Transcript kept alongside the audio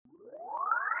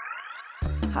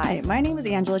Hi, my name is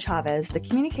Angela Chavez, the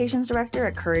Communications Director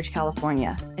at Courage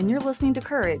California, and you're listening to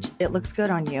Courage, It Looks Good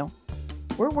on You.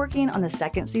 We're working on the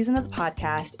second season of the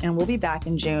podcast, and we'll be back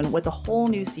in June with a whole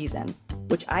new season,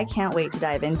 which I can't wait to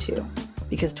dive into,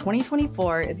 because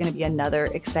 2024 is going to be another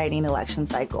exciting election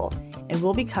cycle, and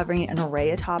we'll be covering an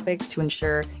array of topics to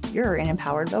ensure you're an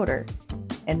empowered voter.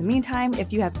 In the meantime,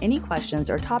 if you have any questions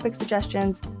or topic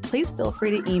suggestions, please feel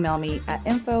free to email me at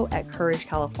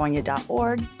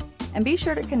info@couragecalifornia.org, and be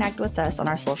sure to connect with us on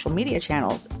our social media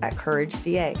channels at Courage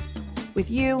CA.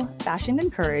 With you, passion,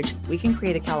 and courage, we can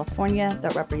create a California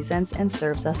that represents and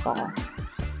serves us all.